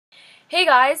Hey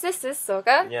guys, this is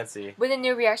Soga Yancy. with a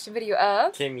new reaction video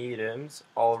of Yerim's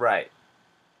Alright.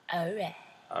 Alright.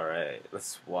 Alright,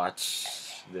 let's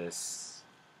watch this.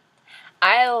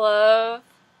 I love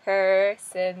her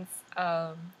since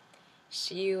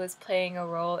she was playing a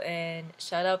role in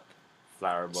Shut Up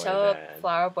Flower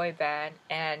Boy Band,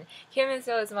 and Kim and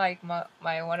So is my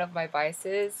one of my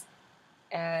biases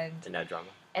and in that drama.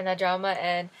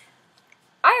 And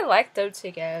I liked them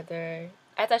together.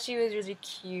 I thought she was really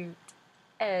cute.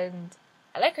 And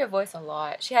I like her voice a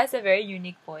lot. She has a very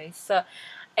unique voice. So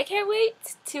I can't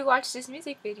wait to watch this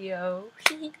music video.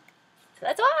 So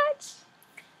let's watch.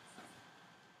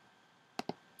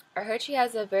 I heard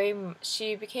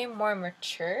she became more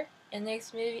mature in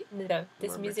this music video.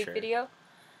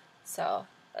 So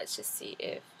let's just see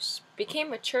if she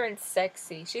became mature and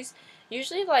sexy. She's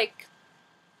usually like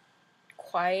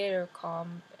quiet or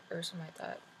calm or something like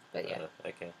that. But yeah.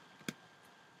 Okay.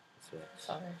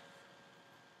 Sorry.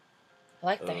 I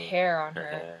like the hair on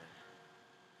her. Hair.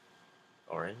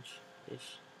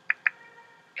 Orange-ish.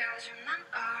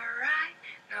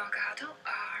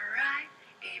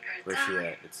 Where's she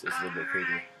at? It's a little bit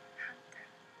creepy.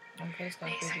 Okay, it's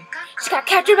kind of creepy. She got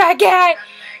captured by a guy!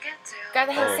 Guy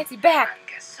that has a sexy back!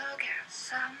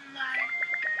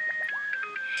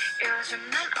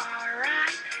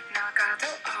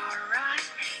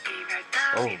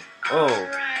 Oh.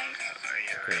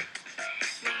 Okay.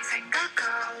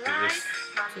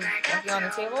 She's walking on the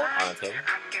table? On the table?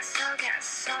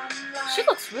 She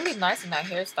looks really nice in that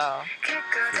hairstyle.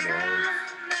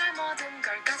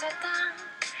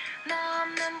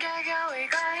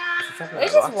 Are they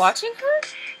just watching her?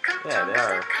 Yeah, they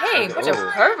are. Hey, bunch of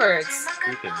perverts.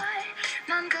 Peeping.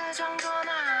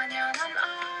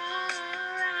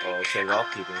 Oh, okay, they're all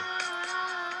peeping.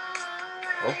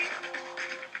 Oh.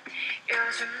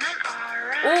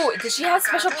 Oh, does she have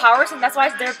special powers, and that's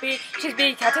why she's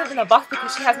being captured in a box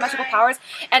because she has magical powers?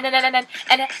 And We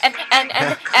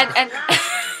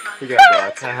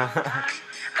got that.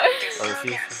 Oh,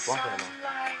 she's walking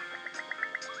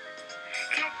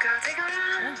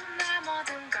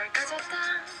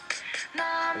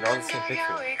now. And all the same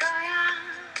picture.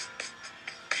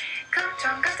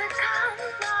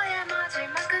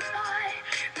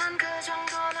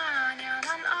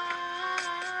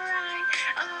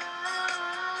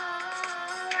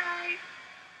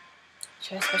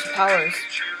 She has special powers.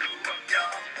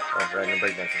 Oh, random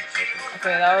breakdancing.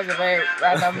 Okay, that was a very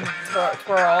random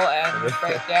twirl and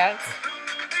breakdance.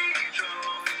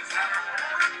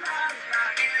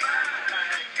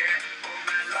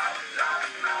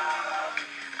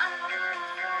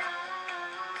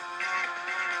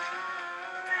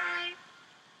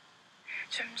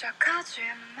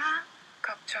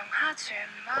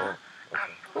 Oh,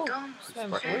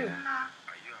 okay.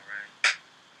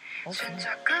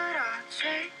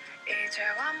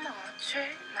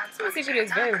 This music video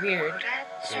is very weird.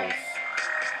 Yes.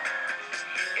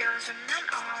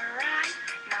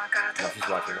 Now she's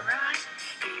watching it.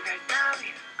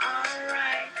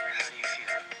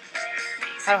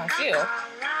 How do I feel?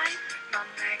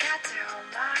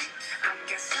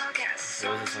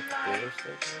 So is this like a thriller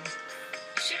station?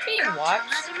 Is she being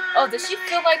watched? Oh, does she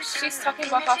feel like she's talking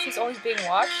about how she's always being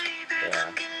watched?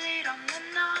 Yeah.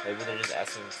 Maybe they're just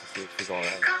asking to see if she's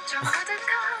alright.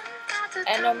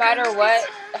 And no matter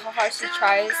how hard she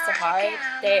tries to hide,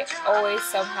 they always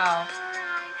somehow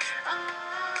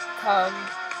come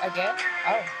again.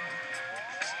 Oh.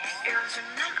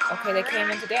 Okay, they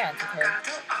came in to dance with her.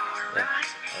 Yeah.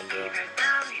 And,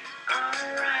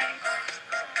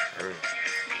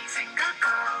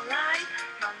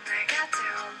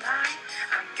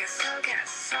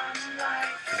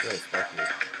 she's very sparkly.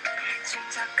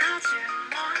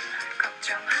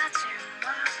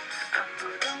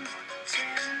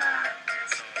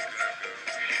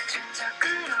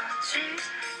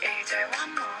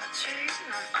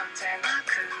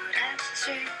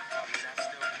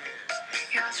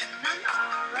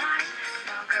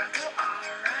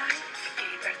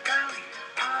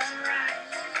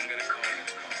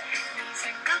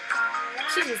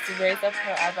 She just raised up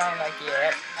her eyebrow like,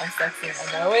 yeah, I'm sexy, I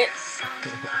know it.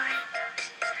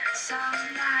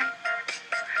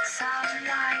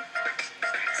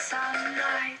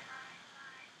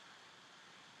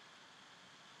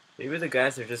 Maybe the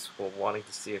guys are just wanting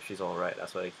to see if she's alright.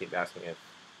 That's why they keep asking if,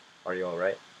 are you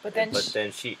alright? But then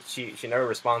she never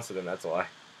responds to them, that's why.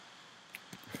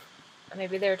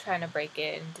 Maybe they're trying to break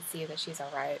in to see that she's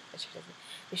alright, but she doesn't.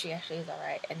 If she actually is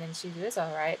alright, and then she is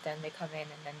alright, then they come in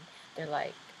and then they're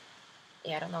like,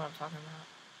 yeah, I don't know what I'm talking about.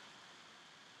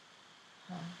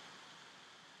 Huh.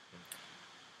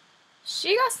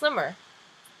 She got slimmer.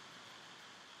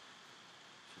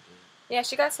 Yeah,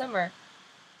 she got slimmer,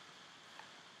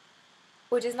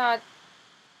 which is not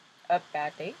a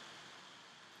bad thing.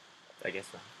 I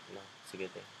guess not. No, it's a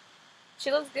good thing.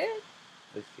 She looks good.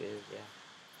 Looks good,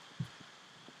 yeah.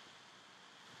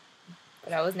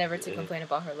 But I was never to complain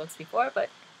about her looks before, but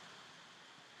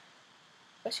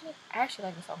I actually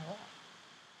like the song a lot.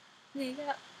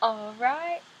 Yeah,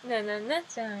 alright. Na na na,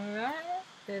 it's alright.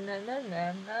 Na na na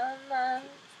na na na.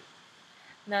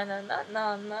 Na na na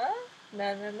na na.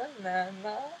 Na na na na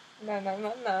na. Na na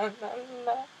na na na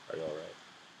na. Are you alright?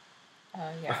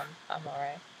 Yeah, I'm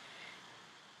alright.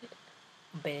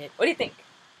 But what do you think?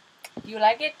 Do you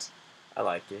like it? I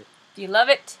like it. Do you love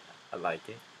it? I like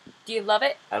it. Do you love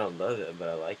it? I don't love it, but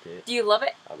I like it. Do you love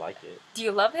it? I like it. Do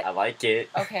you love it? I like it.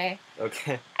 Okay.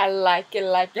 Okay. I like it,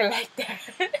 like that.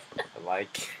 I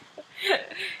like.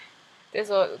 This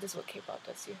is what K-pop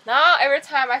does to you. Now every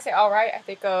time I say "alright," I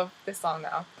think of this song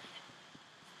now.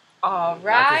 Alright.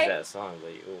 Not just that song,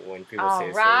 but when people say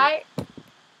alright.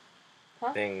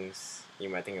 things, you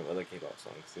might think of other K-pop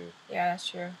songs too. Yeah, that's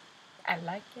true. I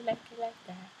like it, like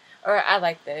that. Or I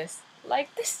like this.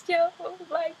 Like this, yo,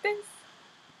 like this.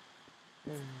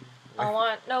 I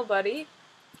want nobody.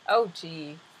 Oh,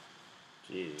 G.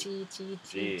 G. G, G,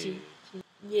 G, G, G.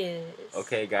 Yes.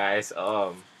 Okay, guys.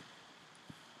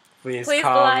 Please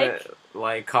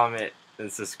like, comment,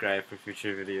 and subscribe for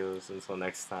future videos. Until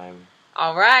next time.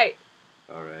 Alright.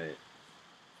 Alright.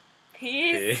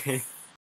 Peace.